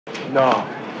No,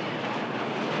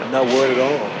 I'm not worried at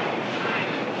all.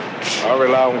 I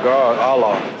rely on God,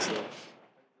 Allah.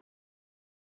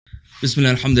 Bismillah,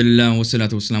 alhamdulillah, wa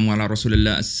salatu wa salamu ala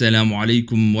Rasulillah. Assalamu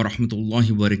alaikum wa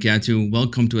rahmatullahi wa barakatuh.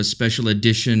 Welcome to a special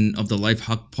edition of the Life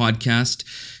Haqq podcast.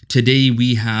 Today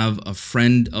we have a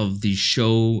friend of the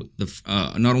show,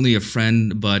 not only a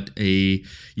friend, but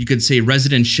you could say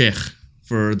resident sheikh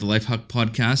for the Life Haqq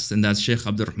podcast, and that's Sheikh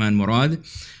Abdurrahmann Murad.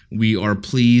 We are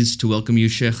pleased to welcome you,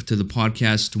 Sheikh, to the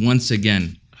podcast once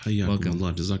again. Welcome.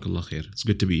 JazakumAllahu Khairan. It's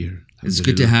good to be here. It's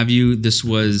good to have you. This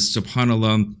was,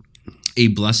 subhanAllah, a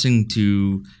blessing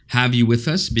to have you with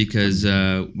us because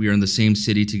we are in the same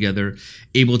city together,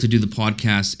 able to do the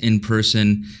podcast in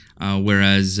person,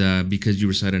 whereas because you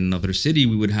reside in another city,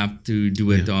 we would have to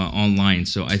do it online.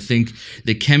 So I think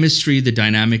the chemistry, the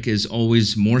dynamic is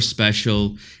always more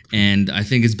special, and I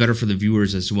think it's better for the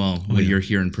viewers as well when you're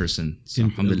here in person. So,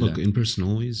 look, in person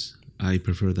always, I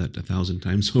prefer that 1,000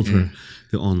 times over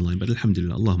the online. But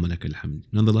alhamdulillah, Allahumma laka alhamd.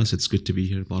 Nonetheless, it's good to be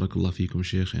here. Barakallah feekum,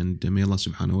 Shaykh. And may Allah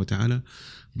subhanahu wa ta'ala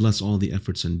bless all the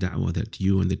efforts and da'wah that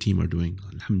you and the team are doing.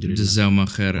 Alhamdulillah. JazakumAllahu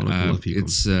Khairan.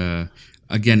 It's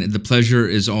again, the pleasure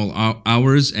is all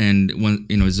ours. And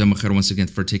JazakumAllahu Khairan once again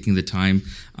for taking the time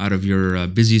out of your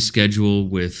busy schedule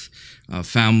with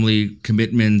family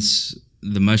commitments,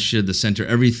 the masjid, the center,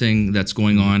 everything that's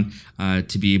going on,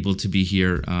 to be able to be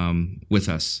here with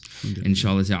us,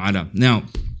 inshallah ta'ala. Now,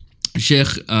 Sheikh,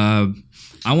 I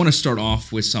want to start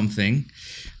off with something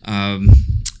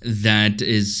that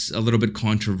is a little bit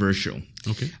controversial.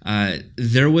 Okay.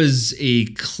 There was a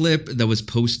clip that was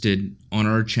posted on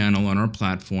our channel, on our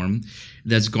platform,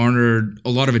 that's garnered a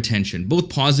lot of attention, both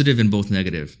positive and both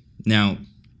negative. Now,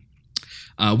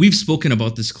 we've spoken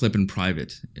about this clip in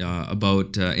private,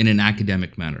 in an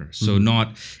academic manner. So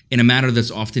not in a manner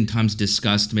that's oftentimes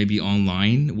discussed maybe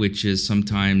online, which is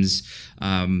sometimes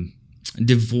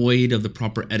devoid of the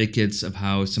proper etiquettes of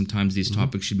how sometimes these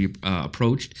topics should be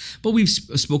approached. But we've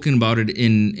spoken about it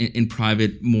in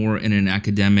private, more in an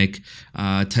academic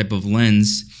type of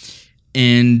lens.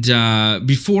 And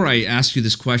before I ask you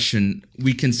this question,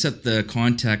 we can set the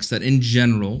context that in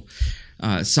general,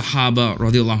 Sahaba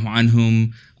radiallahu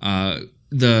anhum,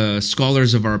 the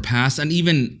scholars of our past, and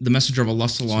even the Messenger of Allah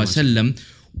sallallahu alaihi wasallam,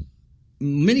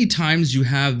 many times you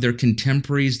have their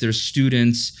contemporaries, their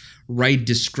students, write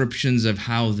descriptions of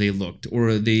how they looked, or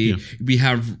we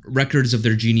have records of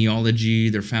their genealogy,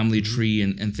 their family tree,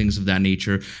 and things of that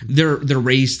nature, their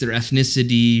race, their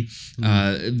ethnicity,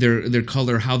 their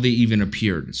color, how they even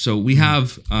appeared. So we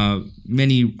have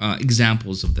many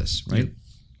examples of this, right?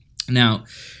 Now,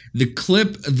 the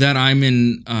clip that I'm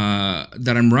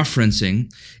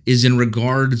referencing is in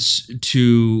regards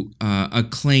to a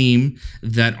claim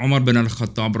that Umar bin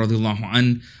Al-Khattab radiallahu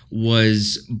anh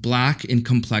was black in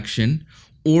complexion,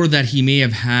 or that he may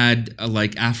have had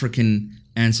African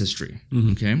ancestry.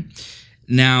 Okay,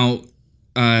 now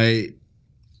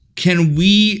can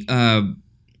we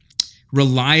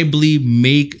reliably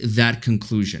make that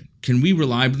conclusion? Can we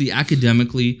reliably,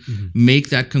 academically, make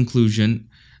that conclusion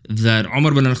that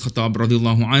Umar bin Al-Khattab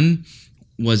radiallahu anh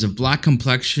was of black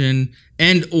complexion,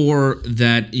 and or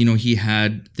that he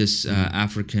had this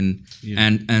African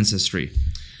ancestry?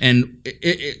 And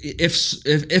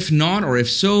if not, or if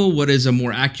so, what is a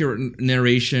more accurate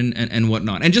narration and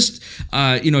whatnot? And just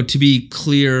to be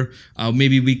clear,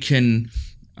 maybe we can,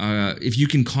 if you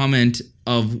can comment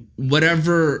of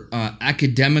whatever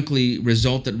academically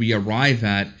result that we arrive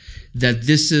at, that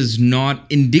this is not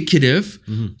indicative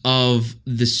of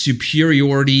the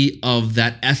superiority of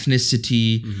that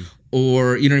ethnicity,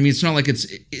 or what I mean? It's not like is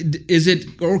it,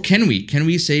 or can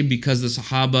we say because the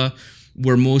Sahaba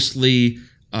were mostly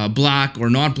black or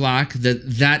not black,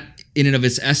 that in and of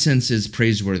its essence is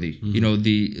praiseworthy,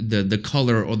 the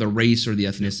color or the race or the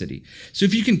ethnicity. So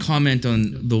if you can comment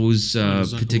on those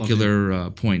particular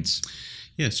points.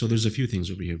 Yeah, so there's a few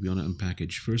things over here we want to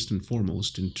unpackage. First and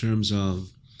foremost, in terms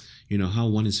of how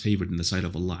one is favored in the sight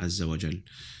of Allah Azza wa Jal.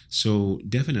 So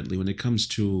definitely when it comes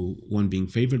to one being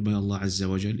favored by Allah Azza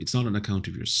wa Jal, it's not on account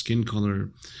of your skin color,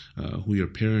 who your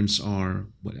parents are,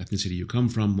 what ethnicity you come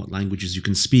from, what languages you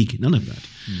can speak, none of that.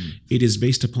 It is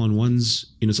based upon one's,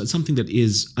 something that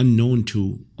is unknown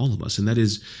to all of us, and that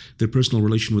is their personal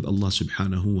relation with Allah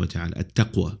subhanahu wa ta'ala,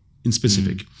 at-taqwa in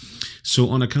specific.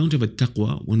 So on account of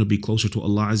at-taqwa, one will be closer to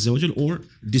Allah Azza wa Jal, or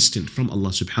distant from Allah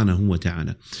subhanahu wa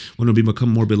ta'ala. One will become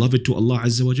more beloved to Allah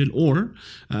Azza wa Jal, or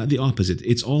the opposite.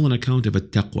 It's all on account of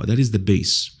at-taqwa. That is the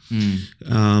base.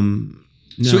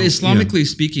 So Islamically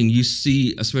speaking, you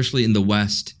see, especially in the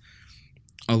West,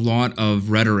 a lot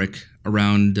of rhetoric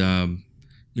around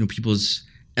people's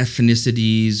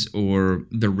ethnicities or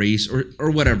the race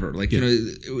or whatever, like, you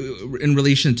know, in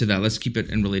relation to that, let's keep it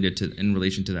in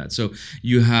relation to that. So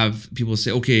you have people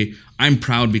say, okay, I'm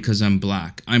proud because I'm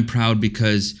black, I'm proud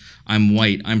because I'm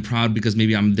white, I'm proud because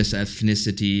maybe I'm this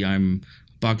ethnicity, I'm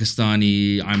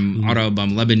Pakistani, I'm Arab,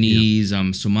 I'm Lebanese,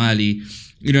 I'm Somali,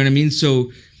 you know what I mean?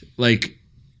 So like,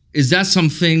 is that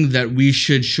something that we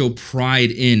should show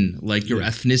pride in, like your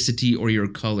ethnicity or your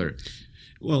color?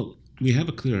 Well, we have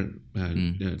a clear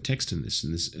text in this,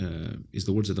 and this is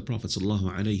the words of the Prophet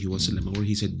ﷺ, where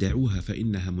he said, "Da'uha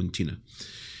فَإِنَّهَا مُنْتِنَةٌ."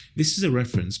 This is a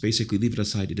reference, basically, leave it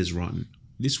aside, it is rotten.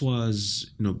 This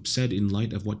was, you know, said in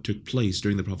light of what took place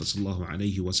during the Prophet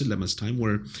ﷺ's time,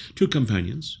 where two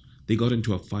companions, they got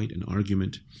into a fight, an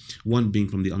argument, one being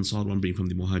from the Ansar, one being from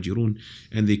the Muhajirun,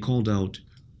 and they called out,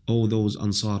 "Oh, those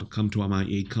Ansar, come to my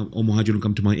aid, oh Muhajirun,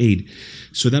 come to my aid."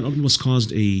 So that almost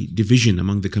caused a division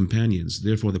among the companions.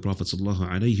 Therefore, the Prophet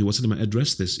ﷺ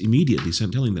addressed this immediately,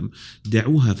 telling them,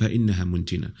 "Da'uha فَإِنَّهَا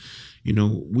مُنْتِنَةٌ." You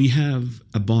know, we have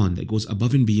a bond that goes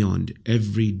above and beyond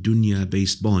every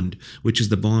dunya-based bond, which is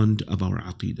the bond of our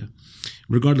Aqeedah.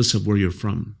 Regardless of where you're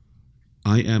from,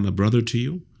 I am a brother to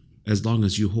you, as long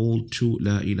as you hold to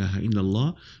La ilaha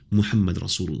illallah Muhammad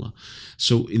Rasulullah.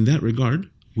 So in that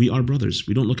regard, we are brothers.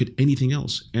 We don't look at anything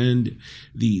else. And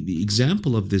the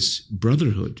example of this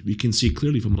brotherhood, we can see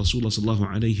clearly from Rasulullah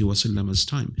sallallahu alayhi wa sallam's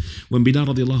time. When Bilal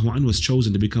radiallahu anhu was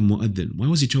chosen to become mu'adhin, why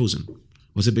was he chosen?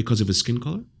 Was it because of his skin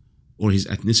color? Or his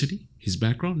ethnicity? His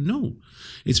background? No.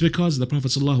 It's because the Prophet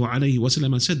sallallahu alayhi wa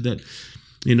sallam said that,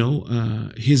 you know,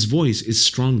 his voice is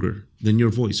stronger than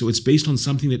your voice. So it's based on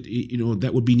something that, you know,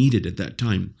 that would be needed at that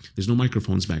time. There's no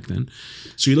microphones back then.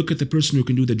 So you look at the person who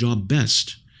can do the job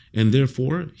best, and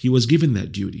therefore he was given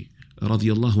that duty.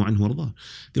 Radiallahu anhu warḍah.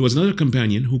 There was another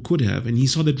companion who could have, and he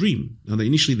saw the dream. Now,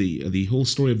 initially, the whole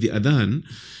story of the adhan,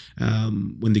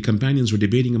 when the companions were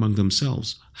debating among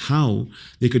themselves how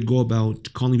they could go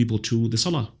about calling people to the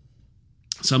salah.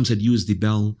 Some said use the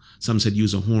bell, some said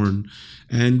use a horn,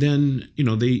 and then, you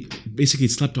know, they basically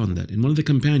slept on that. And one of the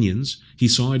companions, he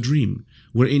saw a dream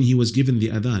wherein he was given the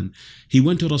adhan. He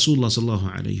went to Rasulullah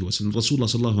sallallahu alayhi wa sallam. Rasulullah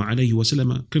sallallahu alayhi wa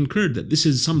sallam concurred that this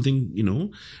is something, you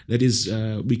know, that is,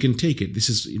 we can take it. This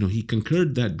is, you know, he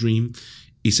concurred that dream.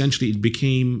 Essentially, it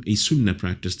became a sunnah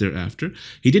practice thereafter.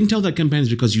 He didn't tell that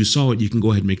companions, because you saw it, you can go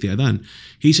ahead and make the adhan.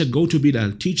 He said, go to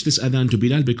Bilal, teach this adhan to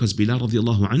Bilal, because Bilal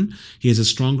radiallahu an, he has a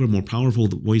stronger, more powerful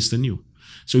voice than you.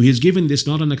 So he is given this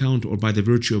not on account or by the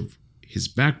virtue of his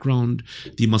background,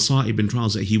 the masa'ib and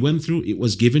trials that he went through. It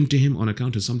was given to him on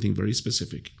account of something very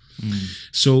specific.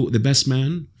 So the best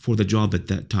man for the job at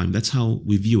that time, that's how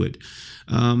we view it.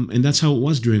 And that's how it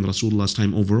was during Rasulullah's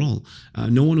time overall.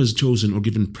 No one was chosen or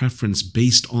given preference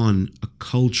based on a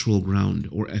cultural ground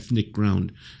or ethnic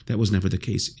ground. That was never the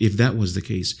case. If that was the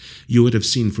case, you would have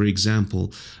seen, for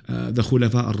example, the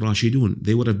Khulafa Ar-Rashidun.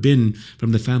 They would have been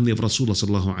from the family of Rasulullah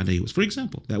sallallahu alayhi wa sallam. For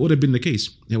example, that would have been the case.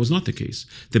 That was not the case.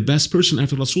 The best person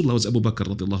after Rasulullah was Abu Bakr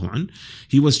radiallahu an.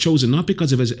 He was chosen not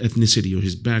because of his ethnicity or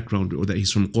his background or that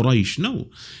he's from Quraysh. No,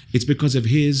 it's because of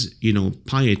his, you know,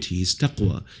 piety, his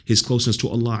taqwa, his closeness to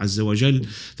Allah Azza wa Jal,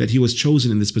 that he was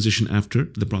chosen in this position after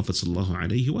the Prophet sallallahu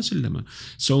alayhi wa sallam.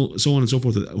 So on and so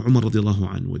forth, with Umar radiallahu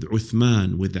anhu, with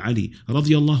Uthman, with Ali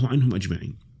radiallahu anhum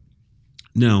ajma'in.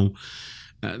 Now,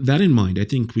 that in mind, I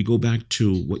think we go back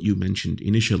to what you mentioned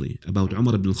initially about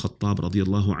Umar ibn Al-Khattab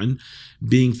radiallahu an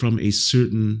being from a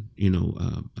certain, you know,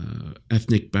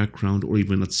 ethnic background, or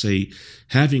even, let's say,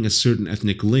 having a certain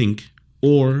ethnic link,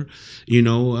 or, you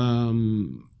know,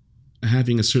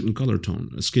 having a certain color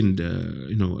tone, a skinned,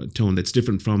 you know, tone that's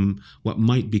different from what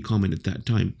might be common at that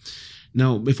time.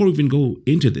 Now, before we even go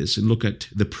into this and look at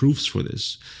the proofs for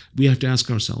this, we have to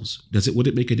ask ourselves: would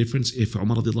it make a difference if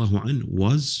Umar radiallahu an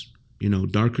was, you know,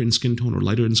 darker in skin tone or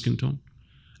lighter in skin tone?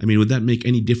 I mean, would that make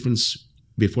any difference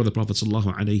before the Prophet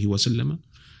sallallahu alaihi wasallam?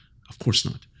 Of course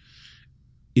not.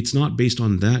 It's not based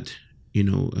on that, you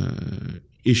know,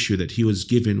 issue that he was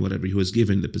given whatever he was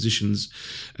given, the positions,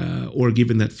 or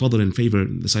given that fadl and favor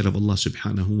in the sight of Allah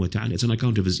subhanahu wa ta'ala. It's on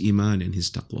account of his iman and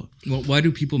his taqwa. Well, why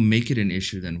do people make it an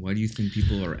issue then? Why do you think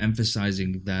people are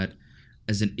emphasizing that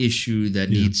as an issue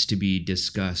that needs to be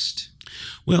discussed?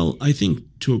 Well, I think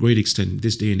to a great extent,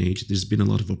 this day and age, there's been a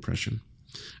lot of oppression.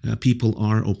 People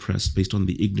are oppressed based on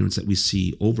the ignorance that we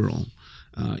see overall.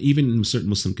 Even in certain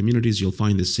Muslim communities, you'll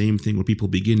find the same thing where people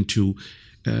begin to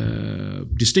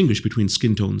distinguish between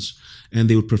skin tones, and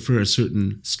they would prefer a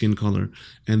certain skin color,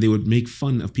 and they would make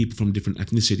fun of people from different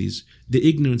ethnicities. The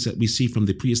ignorance that we see from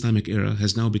the pre-Islamic era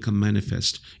has now become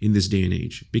manifest in this day and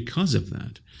age. Because of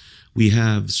that, we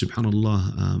have,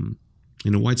 subhanallah,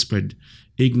 widespread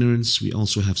ignorance. We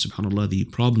also have, subhanAllah, the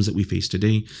problems that we face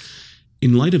today.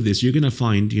 In light of this, you're going to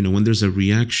find, when there's a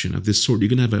reaction of this sort, you're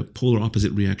going to have a polar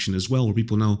opposite reaction as well, where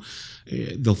people now,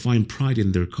 they'll find pride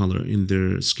in their color, in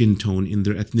their skin tone, in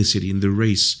their ethnicity, in their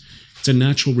race. It's a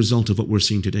natural result of what we're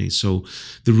seeing today. So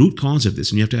the root cause of this,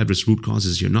 and you have to address root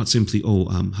causes here, not simply,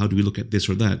 how do we look at this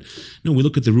or that? No, we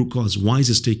look at the root cause. Why is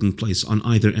this taking place on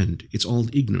either end? It's all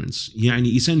ignorance.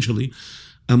 Essentially,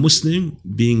 a Muslim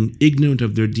being ignorant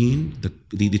of their deen,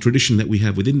 the tradition that we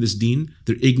have within this deen,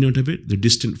 they're ignorant of it, they're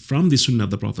distant from the sunnah of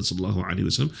the Prophet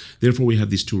ﷺ. Therefore, we have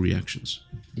these two reactions.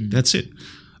 That's it.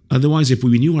 Otherwise, if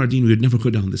we knew our deen, we would never go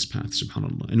down this path,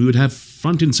 subhanAllah. And we would have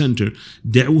front and center,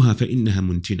 دَعُوهَا فَإِنَّهَا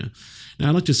مُنْتِنَةٌ. Now,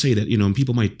 I like to say that,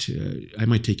 people I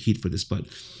might take heat for this, but,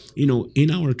 in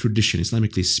our tradition,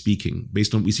 Islamically speaking,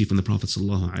 based on what we see from the Prophet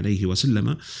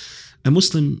ﷺ, a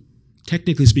Muslim,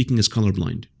 technically speaking, is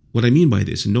colorblind. What I mean by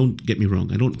this, and don't get me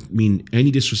wrong, I don't mean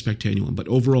any disrespect to anyone, but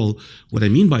overall, what I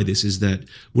mean by this is that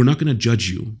we're not going to judge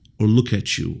you or look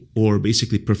at you or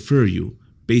basically prefer you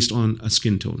based on a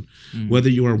skin tone. Whether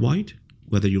you are white,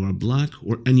 whether you are black,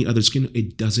 or any other skin,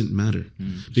 it doesn't matter.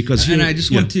 Because and I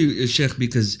just want to, Sheikh,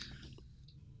 because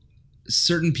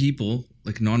certain people,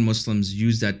 like non-Muslims,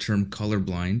 use that term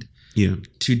colorblind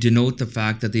to denote the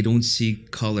fact that they don't see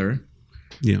color.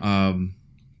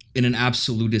 In an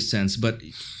absolutist sense, but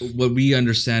what we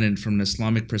understand from an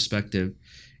Islamic perspective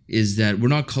is that we're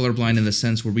not colorblind in the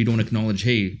sense where we don't acknowledge,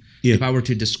 if I were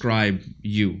to describe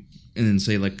you and then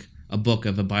say like a book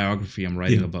of a biography I'm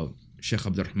writing about Sheikh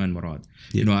Abdurrahmann Murad,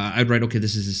 I'd write, okay,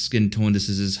 this is his skin tone, this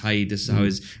is his height, this is how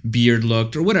his beard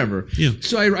looked, or whatever.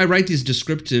 So I write these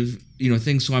descriptive,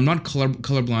 things. So I'm not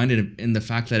colorblind in the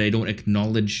fact that I don't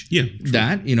acknowledge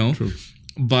that, True.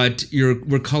 But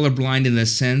we're colorblind in the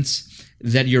sense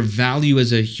that your value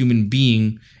as a human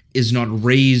being is not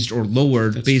raised or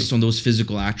lowered based on those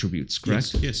physical attributes,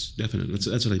 correct? Yes, definitely.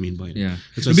 That's what I mean by it. Yeah,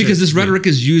 because this rhetoric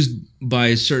is used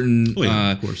by certain,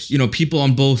 of course. People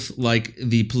on both like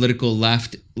the political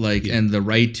left, and the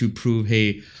right to prove,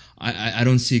 hey, I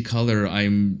don't see color. I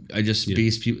just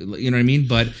base people. You know what I mean?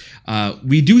 But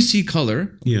we do see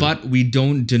color, but we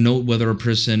don't denote whether a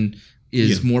person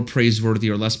is more praiseworthy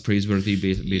or less praiseworthy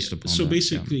based upon. So that.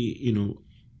 basically,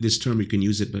 this term, you can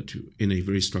use it, but in a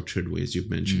very structured way, as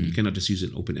you've mentioned. You cannot just use it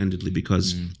open-endedly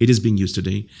because it is being used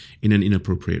today in an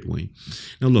inappropriate way.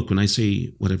 Now, look, when I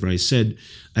say whatever I said,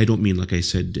 I don't mean, like I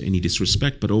said, any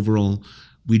disrespect, but overall,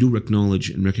 we do acknowledge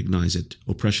and recognize that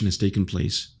oppression has taken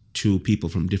place to people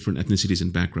from different ethnicities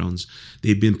and backgrounds.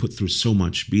 They've been put through so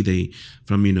much, be they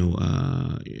from,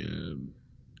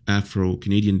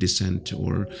 Afro-Canadian descent,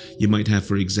 or you might have,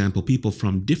 for example, people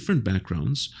from different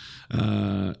backgrounds,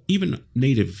 even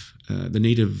natives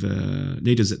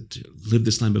that lived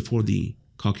this land before the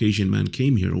Caucasian man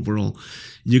came here. Overall,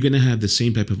 you're going to have the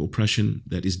same type of oppression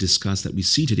that is discussed, that we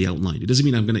see today outlined. It doesn't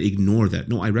mean I'm going to ignore that.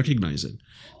 No, I recognize it.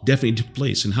 Definitely took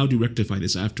place. And how do you rectify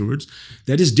this afterwards?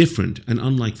 That is different. And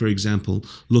unlike, for example,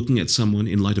 looking at someone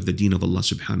in light of the deen of Allah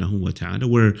subhanahu wa ta'ala,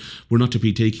 where we're not to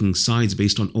be taking sides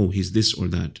based on, he's this or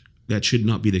that. That should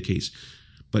not be the case.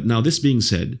 But now, this being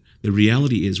said, the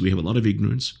reality is we have a lot of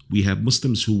ignorance. We have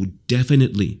Muslims who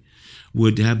definitely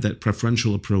would have that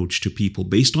preferential approach to people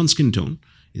based on skin tone.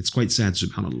 It's quite sad,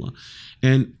 subhanAllah.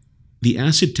 And the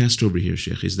acid test over here,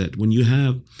 Sheikh, is that when you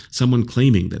have someone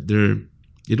claiming that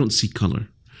they don't see color,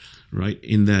 right,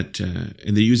 in that,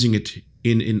 and they're using it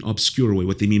in an obscure way,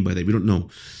 what they mean by that, we don't know.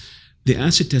 The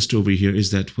acid test over here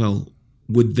is that,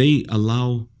 would they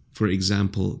allow, for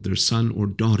example, their son or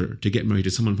daughter to get married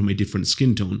to someone from a different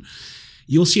skin tone?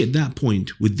 You'll see at that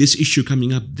point, with this issue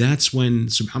coming up, that's when,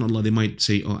 subhanAllah, they might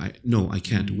say, no, I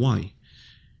can't. Why?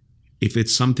 If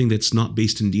it's something that's not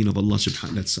based in deen of Allah,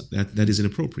 that is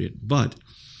inappropriate. But,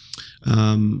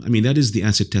 that is the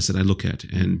acid test that I look at.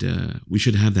 And we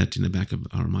should have that in the back of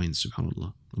our minds,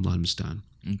 subhanAllah. Allah al-Mustan.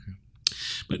 Okay.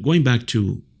 But going back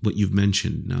to what you've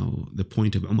mentioned now, the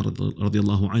point of Umar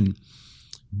radiallahu anh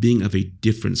being of a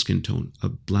different skin tone, a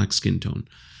black skin tone.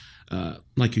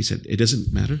 Like you said, it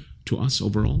doesn't matter to us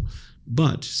overall,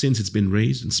 but since it's been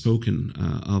raised and spoken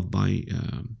of by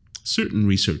certain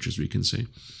researchers, we can say,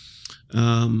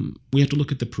 we have to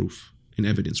look at the proof and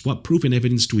evidence. What proof and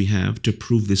evidence do we have to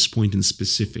prove this point in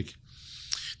specific?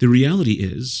 The reality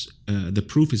is, the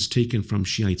proof is taken from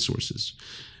Shiite sources.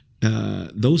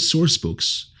 Those source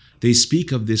books, they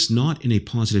speak of this not in a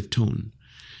positive tone.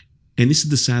 And this is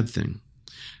the sad thing.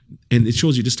 And it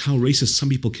shows you just how racist some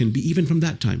people can be, even from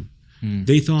that time.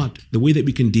 They thought the way that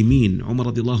we can demean Umar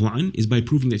radiallahu anh is by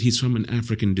proving that he's from an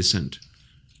African descent.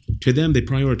 To them, they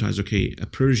prioritize, a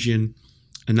Persian,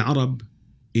 an Arab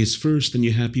is first, then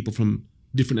you have people from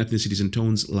different ethnicities and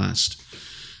tones last.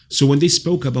 So when they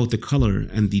spoke about the color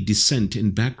and the descent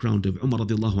and background of Umar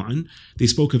radiallahu an, they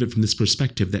spoke of it from this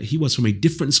perspective that he was from a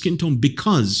different skin tone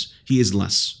because he is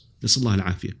less. Nasallahu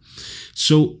al-afiyah.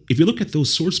 So if you look at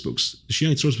those source books, the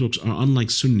Shiite source books are unlike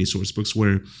Sunni source books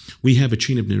where we have a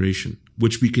chain of narration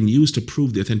which we can use to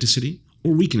prove the authenticity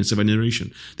or weakness of a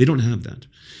narration. They don't have that.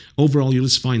 Overall, you'll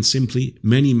just find simply,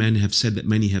 many men have said that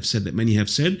many have said that many have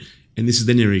said, and this is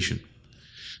the narration.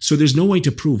 So there's no way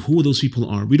to prove who those people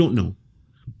are. We don't know.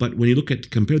 But when you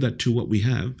compare that to what we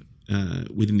have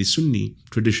within the Sunni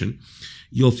tradition,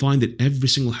 you'll find that every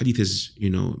single hadith is,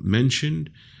 mentioned,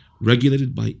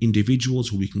 regulated by individuals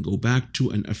who we can go back to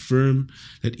and affirm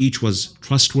that each was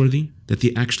trustworthy, that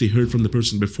they actually heard from the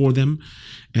person before them,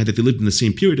 and that they lived in the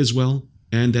same period as well,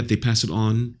 and that they pass it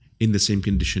on in the same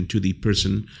condition to the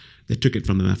person that took it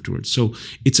from them afterwards. So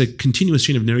it's a continuous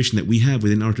chain of narration that we have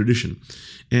within our tradition.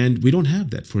 And we don't have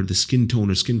that for the skin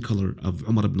tone or skin color of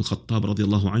Umar ibn Al-Khattab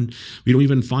radiallahu anh. We don't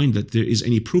even find that there is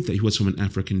any proof that he was from an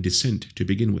African descent to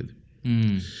begin with.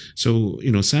 So,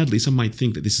 sadly, some might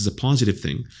think that this is a positive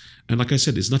thing. And like I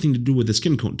said, it's nothing to do with the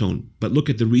skin tone. But look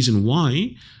at the reason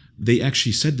why they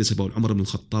actually said this about Umar ibn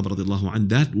Al-Khattab radiallahu anh.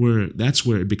 That's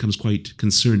where it becomes quite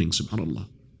concerning, subhanAllah.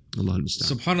 Allah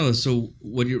al-Musta'an. SubhanAllah. So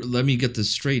let me get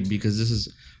this straight, because this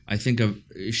is, I think,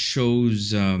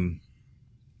 shows a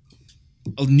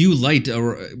new light,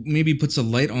 or maybe puts a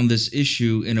light on this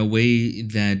issue in a way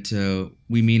that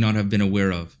we may not have been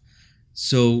aware of.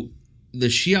 So the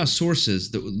Shia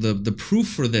sources, the proof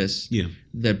for this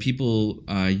that people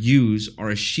use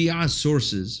are Shia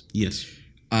sources. Yes.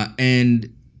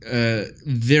 And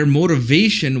their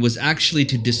motivation was actually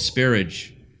to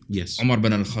disparage Umar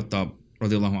bin al-Khattab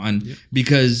radiallahu anh,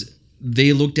 because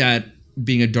they looked at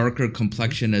being a darker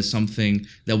complexion as something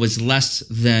that was less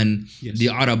than the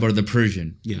Arab or the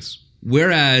Persian. Yes.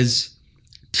 Whereas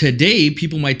today,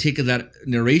 people might take that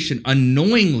narration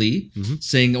unknowingly,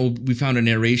 saying, "Oh, we found a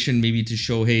narration maybe to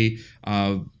show, hey,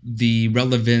 the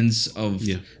relevance of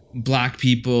black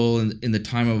people in the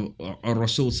time of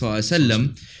Ar-Rasul sallallahu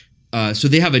alaihi wasallam." So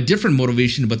they have a different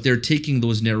motivation, but they're taking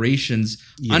those narrations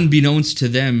unbeknownst to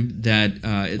them that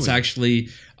it's actually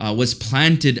was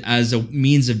planted as a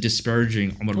means of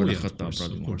disparaging Umar bin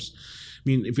al-Khattab. Of course. I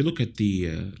mean, if you look at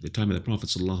the time of the Prophet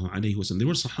sallallahu alaihi wasallam, there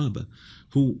were Sahaba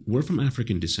who were from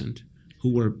African descent,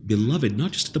 who were beloved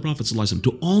not just to the Prophet sallallahu alaihi wasallam,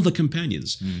 to all the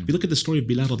companions. If you look at the story of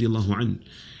Bilal radiallahu anh,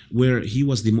 where he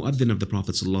was the mu'adhin of the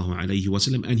Prophet sallallahu alaihi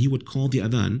wasallam, and he would call the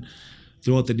adhan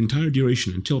throughout that entire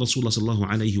duration until Rasulullah sallallahu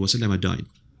alaihi wasallam died.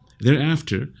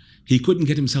 Thereafter, he couldn't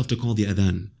get himself to call the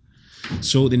adhan.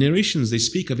 So the narrations, they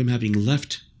speak of him having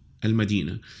left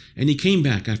Al-Madinah, and he came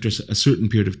back after a certain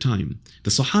period of time.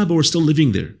 The Sahaba were still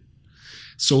living there.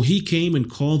 So he came and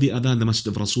called the adhan, the masjid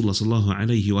of Rasulullah sallallahu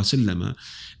alaihi wasallam,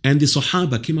 and the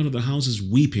Sahaba came out of their houses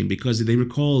weeping because they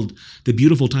recalled the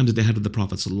beautiful times that they had with the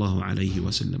Prophet sallallahu alaihi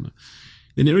wasallam.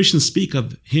 The narrations speak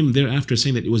of him thereafter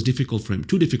saying that it was difficult for him,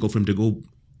 too difficult for him to go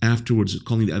afterwards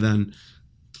calling the adhan,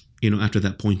 after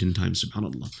that point in time,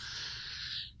 subhanAllah.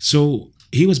 So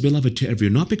he was beloved to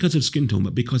everyone, not because of skin tone,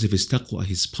 but because of his taqwa,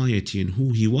 his piety, and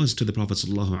who he was to the Prophet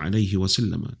sallallahu alaihi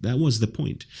wasallam. That was the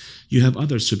point. You have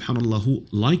others, subhanAllah, who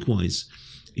likewise,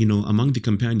 among the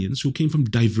companions who came from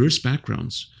diverse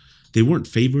backgrounds. They weren't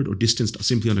favored or distanced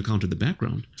simply on account of the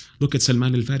background. Look at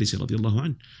Salman al-Farisi radiallahu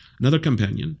anh, another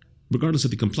companion, regardless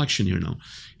of the complexion here now.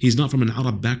 He's not from an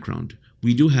Arab background.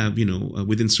 We do have,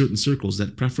 within certain circles,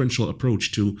 that preferential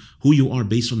approach to who you are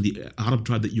based on the Arab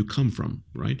tribe that you come from,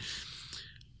 right?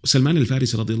 Salman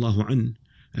al-Farisi radiallahu anh,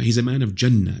 he's a man of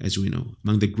Jannah, as we know,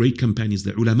 among the great companions,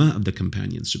 the ulama of the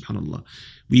companions, subhanAllah.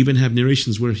 We even have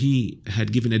narrations where he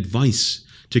had given advice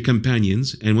to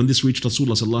companions, and when this reached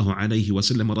Rasulullah sallallahu alaihi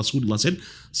wasallam, Rasulullah said,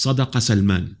 "Sadaqa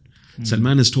Salman."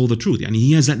 Salman has told the truth. And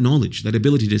he has that knowledge, that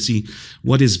ability to see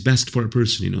what is best for a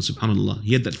person, subhanAllah.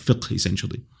 He had that fiqh,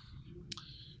 essentially.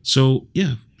 So,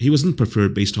 he wasn't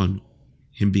preferred based on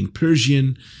him being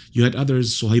Persian. You had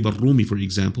others, Suhaib al-Rumi, for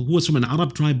example, who was from an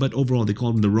Arab tribe, but overall they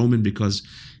called him the Roman because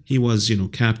he was,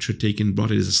 captured, taken,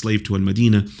 brought as a slave to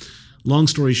Al-Madinah. Long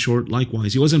story short,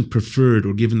 likewise, he wasn't preferred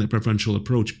or given that preferential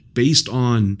approach based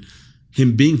on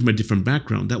him being from a different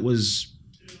background. That was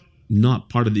not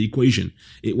part of the equation.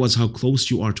 It was how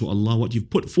close you are to Allah, what you've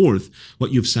put forth,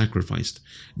 what you've sacrificed.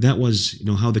 That was,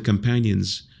 how the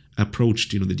companions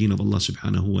approached, the deen of Allah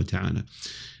subhanahu wa ta'ala.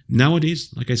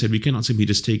 Nowadays, like I said, we cannot simply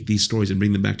just take these stories and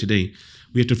bring them back today.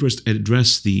 We have to first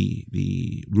address the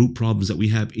root problems that we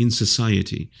have in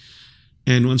society.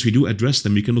 And once we do address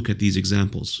them, we can look at these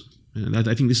examples. And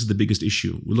I think this is the biggest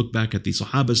issue. We look back at the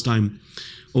Sahaba's time.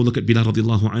 Oh, look at Bilal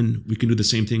radiallahu anh. We can do the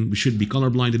same thing. We should be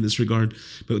colorblind in this regard.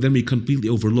 But then we completely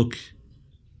overlook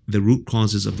the root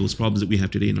causes of those problems that we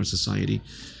have today in our society.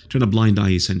 Turn a blind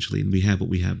eye, essentially, and we have what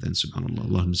we have then, subhanAllah,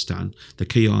 Allah musta'an. The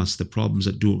chaos, the problems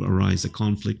that do arise, the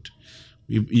conflict.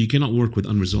 You cannot work with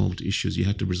unresolved issues. You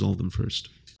have to resolve them first.